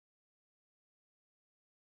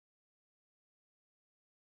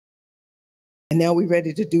now we're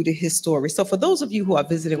ready to do the His Story. So for those of you who are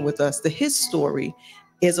visiting with us, the His Story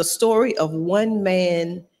is a story of one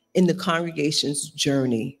man in the congregation's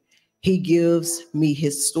journey. He gives me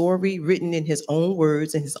his story written in his own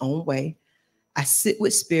words, in his own way. I sit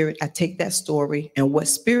with Spirit, I take that story, and what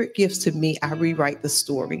Spirit gives to me, I rewrite the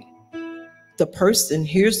story. The person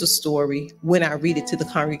hears the story when I read it to the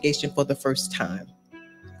congregation for the first time.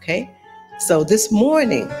 Okay? So this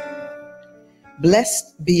morning,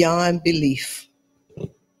 blessed beyond belief.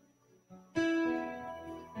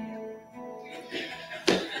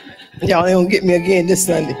 Y'all ain't gonna get me again this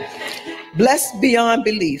Sunday. Blessed beyond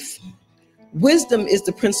belief. Wisdom is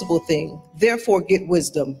the principal thing. Therefore, get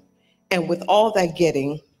wisdom. And with all that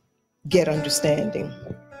getting, get understanding.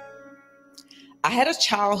 I had a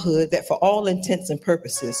childhood that for all intents and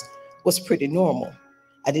purposes was pretty normal.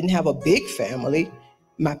 I didn't have a big family.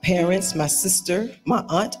 My parents, my sister, my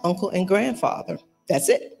aunt, uncle, and grandfather. That's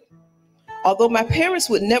it. Although my parents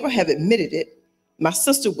would never have admitted it, my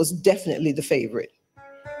sister was definitely the favorite.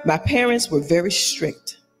 My parents were very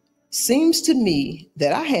strict. Seems to me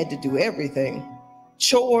that I had to do everything.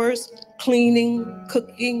 Chores, cleaning,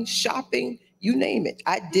 cooking, shopping, you name it,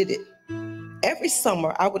 I did it. Every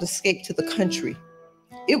summer I would escape to the country.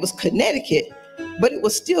 It was Connecticut, but it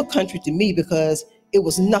was still country to me because it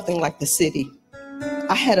was nothing like the city.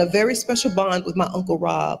 I had a very special bond with my Uncle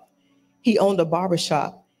Rob. He owned a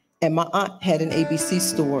barbershop and my aunt had an ABC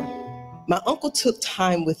store. My uncle took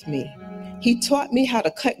time with me. He taught me how to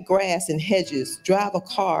cut grass and hedges, drive a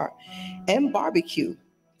car, and barbecue.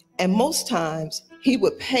 And most times, he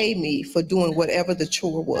would pay me for doing whatever the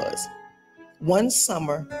chore was. One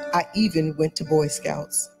summer, I even went to Boy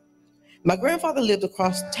Scouts. My grandfather lived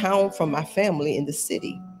across town from my family in the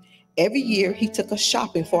city. Every year, he took us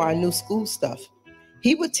shopping for our new school stuff.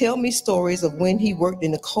 He would tell me stories of when he worked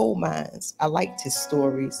in the coal mines. I liked his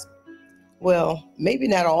stories. Well, maybe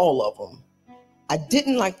not all of them. I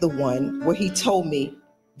didn't like the one where he told me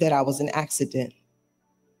that I was an accident.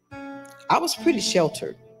 I was pretty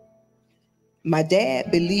sheltered. My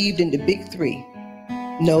dad believed in the big three.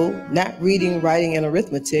 No, not reading, writing, and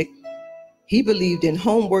arithmetic. He believed in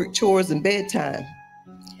homework, chores, and bedtime.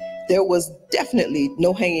 There was definitely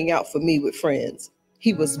no hanging out for me with friends.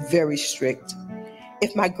 He was very strict.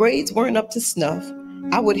 If my grades weren't up to snuff,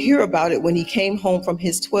 I would hear about it when he came home from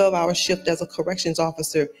his 12-hour shift as a corrections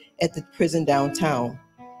officer at the prison downtown.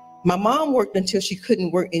 My mom worked until she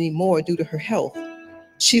couldn't work anymore due to her health.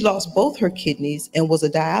 She lost both her kidneys and was a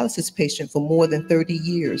dialysis patient for more than 30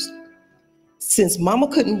 years. Since Mama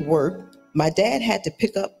couldn't work, my dad had to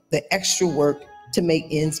pick up the extra work to make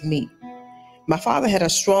ends meet. My father had a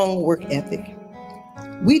strong work ethic.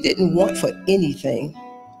 We didn't want for anything.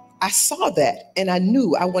 I saw that and I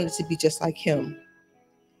knew I wanted to be just like him.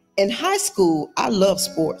 In high school, I loved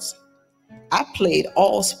sports. I played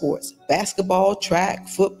all sports, basketball, track,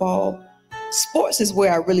 football. Sports is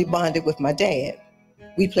where I really bonded with my dad.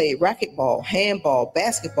 We played racquetball, handball,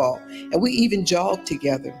 basketball, and we even jogged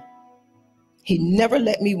together. He never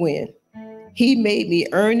let me win. He made me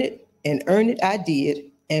earn it, and earn it I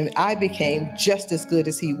did, and I became just as good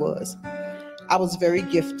as he was. I was very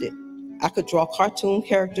gifted. I could draw cartoon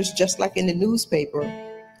characters just like in the newspaper,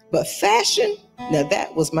 but fashion, now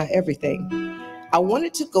that was my everything. I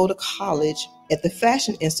wanted to go to college at the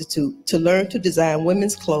Fashion Institute to learn to design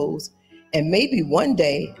women's clothes and maybe one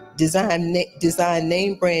day design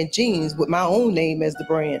name brand jeans with my own name as the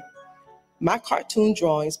brand. My cartoon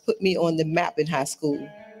drawings put me on the map in high school.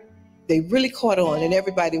 They really caught on and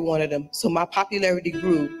everybody wanted them, so my popularity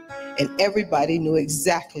grew and everybody knew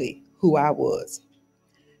exactly who I was.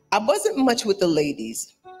 I wasn't much with the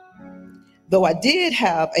ladies, though I did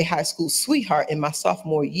have a high school sweetheart in my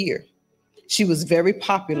sophomore year. She was very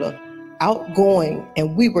popular, outgoing,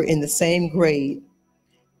 and we were in the same grade.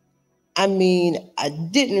 I mean, I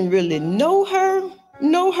didn't really know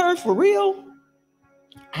her for real.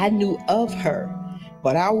 I knew of her,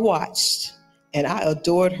 but I watched and I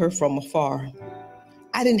adored her from afar.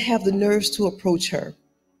 I didn't have the nerves to approach her.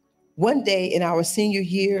 One day in our senior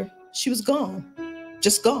year, she was gone,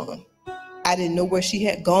 just gone. I didn't know where she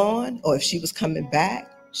had gone or if she was coming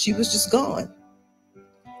back. She was just gone.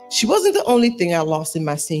 She wasn't the only thing I lost in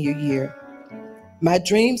my senior year. My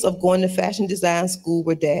dreams of going to fashion design school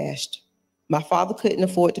were dashed. My father couldn't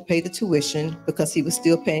afford to pay the tuition because he was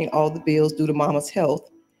still paying all the bills due to Mama's health.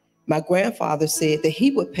 My grandfather said that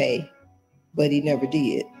he would pay, but he never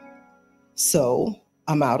did. So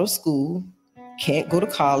I'm out of school, can't go to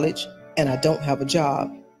college, and I don't have a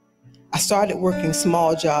job. I started working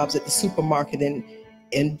small jobs at the supermarket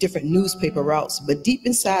and different newspaper routes, but deep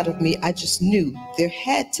inside of me, I just knew there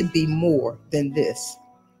had to be more than this.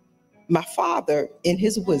 My father, in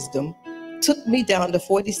his wisdom, took me down to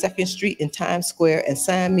 42nd Street in Times Square and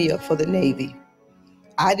signed me up for the Navy.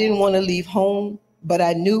 I didn't want to leave home, but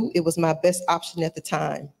I knew it was my best option at the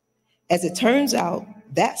time. As it turns out,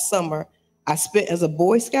 that summer I spent as a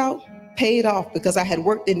Boy Scout paid off because I had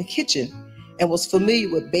worked in the kitchen and was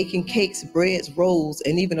familiar with baking cakes, breads, rolls,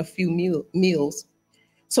 and even a few meals.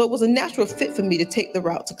 So it was a natural fit for me to take the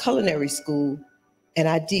route to culinary school, and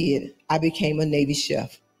I did. I became a Navy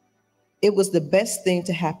chef. It was the best thing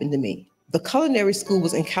to happen to me. The culinary school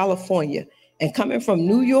was in California, and coming from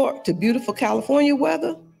New York to beautiful California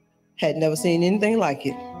weather, had never seen anything like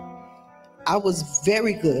it. I was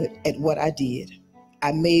very good at what I did.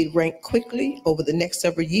 I made rank quickly over the next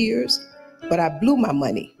several years, but I blew my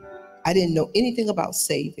money. I didn't know anything about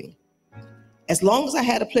saving. As long as I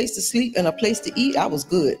had a place to sleep and a place to eat, I was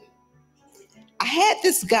good. I had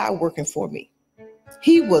this guy working for me.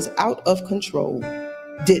 He was out of control,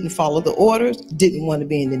 didn't follow the orders, didn't want to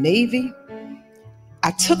be in the Navy. I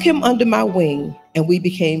took him under my wing and we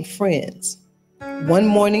became friends. One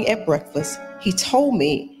morning at breakfast, he told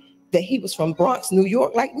me that he was from Bronx, New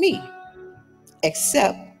York, like me,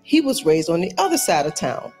 except he was raised on the other side of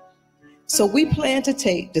town. So we planned to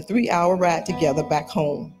take the 3-hour ride together back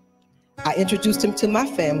home. I introduced him to my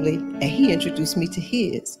family and he introduced me to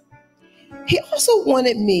his. He also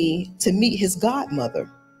wanted me to meet his godmother.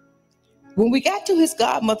 When we got to his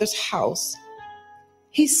godmother's house,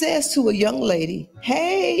 he says to a young lady,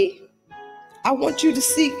 "Hey, I want you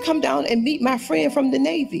to come down and meet my friend from the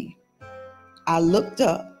Navy." I looked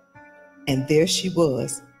up and there she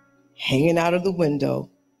was, hanging out of the window,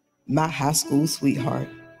 my high school sweetheart.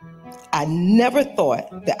 I never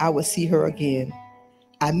thought that I would see her again.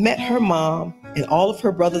 I met her mom and all of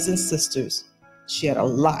her brothers and sisters. She had a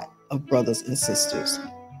lot of brothers and sisters.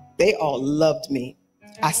 They all loved me.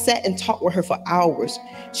 I sat and talked with her for hours.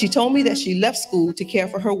 She told me that she left school to care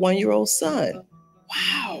for her 1-year-old son.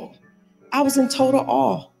 Wow, I was in total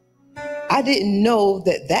awe. I didn't know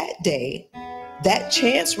that that day, that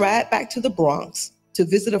chance ride back to the Bronx to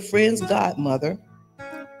visit a friend's godmother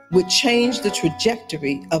would change the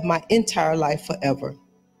trajectory of my entire life forever.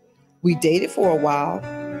 We dated for a while.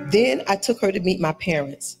 Then I took her to meet my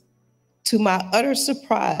parents. To my utter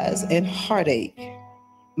surprise and heartache,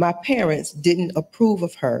 my parents didn't approve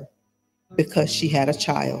of her because she had a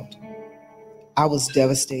child. I was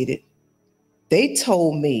devastated. They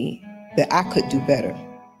told me that I could do better.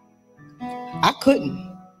 I couldn't.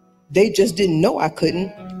 They just didn't know I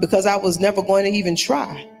couldn't because I was never going to even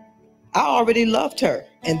try. I already loved her,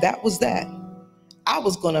 and that was that. I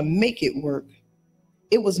was going to make it work.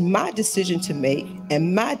 It was my decision to make,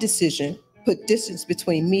 and my decision put distance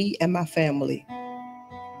between me and my family.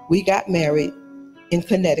 We got married in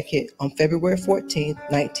Connecticut on February 14th,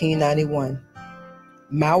 1991.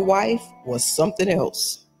 My wife was something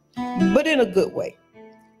else, but in a good way.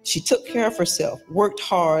 She took care of herself, worked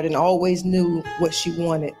hard, and always knew what she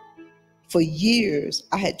wanted. For years,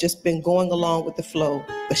 I had just been going along with the flow,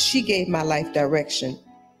 but she gave my life direction.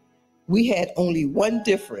 We had only one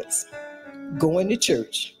difference: going to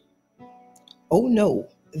church. Oh no,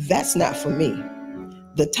 that's not for me.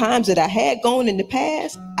 The times that I had gone in the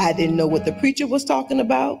past, I didn't know what the preacher was talking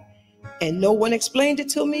about, and no one explained it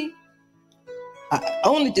to me. I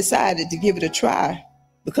only decided to give it a try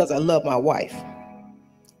because I love my wife.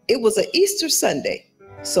 It was an Easter Sunday,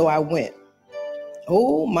 so I went.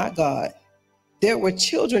 Oh my God. There were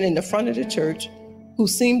children in the front of the church who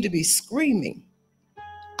seemed to be screaming.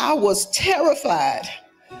 I was terrified.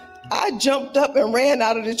 I jumped up and ran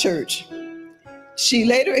out of the church. She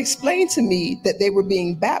later explained to me that they were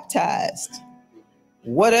being baptized.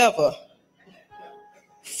 Whatever.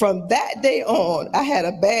 From that day on, I had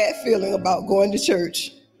a bad feeling about going to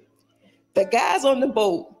church. The guys on the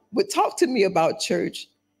boat would talk to me about church,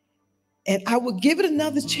 and I would give it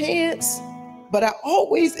another chance, but I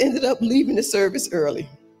always ended up leaving the service early.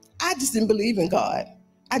 I just didn't believe in God.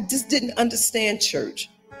 I just didn't understand church.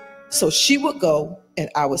 So she would go and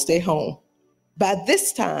I would stay home. By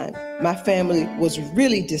this time, my family was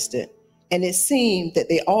really distant, and it seemed that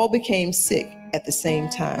they all became sick at the same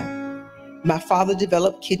time. My father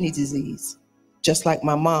developed kidney disease, just like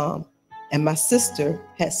my mom, and my sister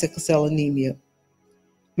had sickle cell anemia.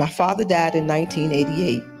 My father died in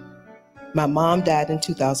 1988. My mom died in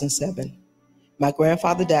 2007. My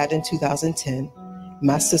grandfather died in 2010.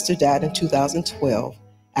 My sister died in 2012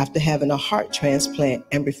 after having a heart transplant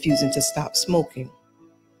and refusing to stop smoking.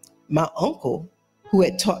 My uncle, who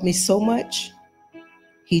had taught me so much,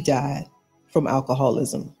 he died from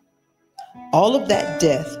alcoholism. All of that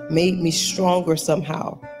death made me stronger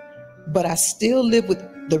somehow, but I still live with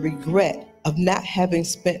the regret of not having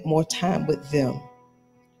spent more time with them.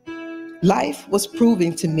 Life was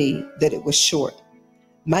proving to me that it was short.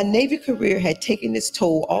 My Navy career had taken its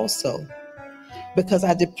toll also. Because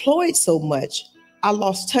I deployed so much, I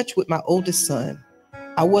lost touch with my oldest son.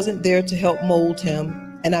 I wasn't there to help mold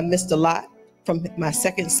him, and I missed a lot from my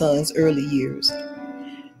second son's early years.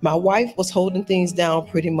 My wife was holding things down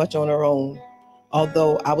pretty much on her own,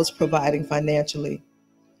 although I was providing financially.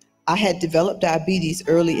 I had developed diabetes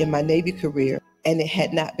early in my Navy career, and it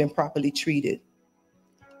had not been properly treated.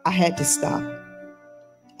 I had to stop.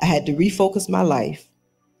 I had to refocus my life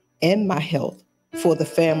and my health for the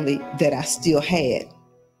family that I still had.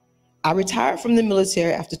 I retired from the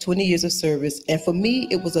military after 20 years of service, and for me,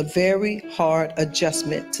 it was a very hard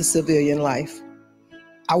adjustment to civilian life.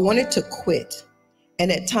 I wanted to quit,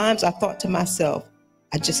 and at times I thought to myself,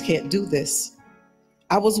 I just can't do this.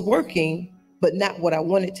 I was working, but not what I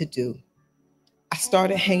wanted to do. I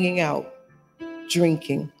started hanging out,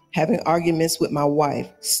 drinking, having arguments with my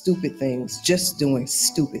wife, stupid things, just doing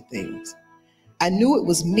stupid things. I knew it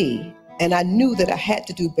was me, and I knew that I had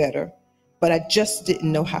to do better, but I just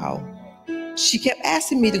didn't know how. She kept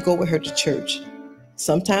asking me to go with her to church.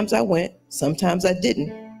 Sometimes I went, sometimes I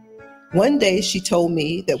didn't. One day she told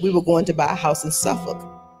me that we were going to buy a house in Suffolk.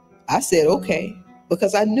 I said, okay,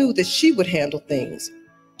 because I knew that she would handle things.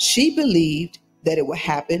 She believed that it would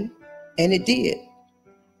happen, and it did.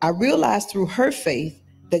 I realized through her faith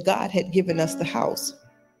that God had given us the house.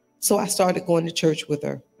 So I started going to church with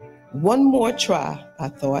her. One more try, I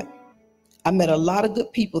thought. I met a lot of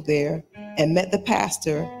good people there and met the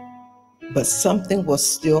pastor, but something was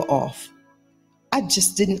still off. I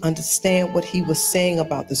just didn't understand what he was saying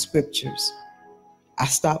about the scriptures. I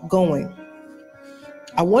stopped going.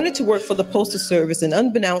 I wanted to work for the Postal Service, and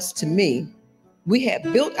unbeknownst to me, we had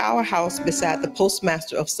built our house beside the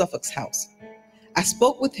postmaster of Suffolk's house. I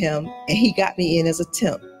spoke with him, and he got me in as a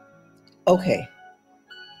temp. Okay,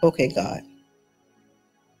 God,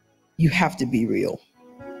 you have to be real.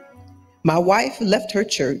 My wife left her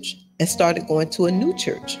church and started going to a new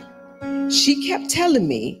church. She kept telling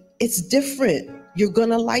me, it's different. You're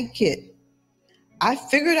gonna like it. I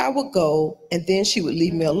figured I would go, and then she would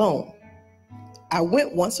leave me alone. I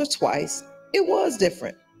went once or twice. It was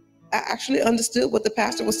different. I actually understood what the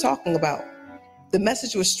pastor was talking about. The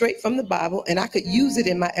message was straight from the Bible, and I could use it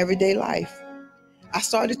in my everyday life. I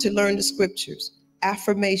started to learn the scriptures,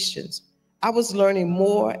 affirmations. I was learning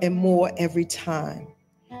more and more every time.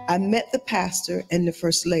 I met the pastor and the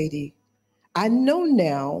first lady. I know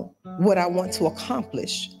now what I want to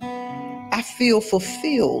accomplish. I feel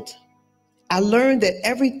fulfilled. I learned that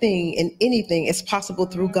everything and anything is possible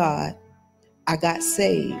through God. I got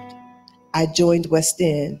saved. I joined West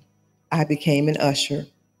End. I became an usher.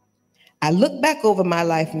 I look back over my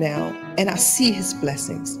life now and I see his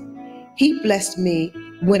blessings. He blessed me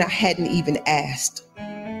when I hadn't even asked.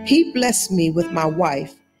 He blessed me with my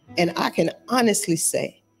wife, and I can honestly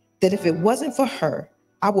say that if it wasn't for her,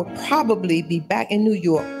 I would probably be back in New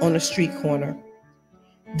York on a street corner.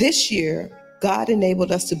 This year, God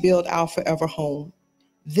enabled us to build our forever home.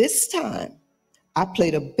 This time, I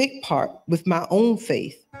played a big part with my own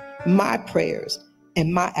faith, my prayers,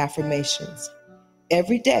 and my affirmations.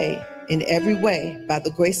 Every day, in every way, by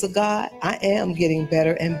the grace of God, I am getting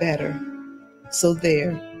better and better. So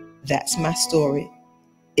that's my story.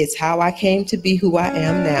 It's how I came to be who I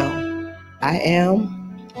am now. I am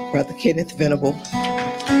Brother Kenneth Venable.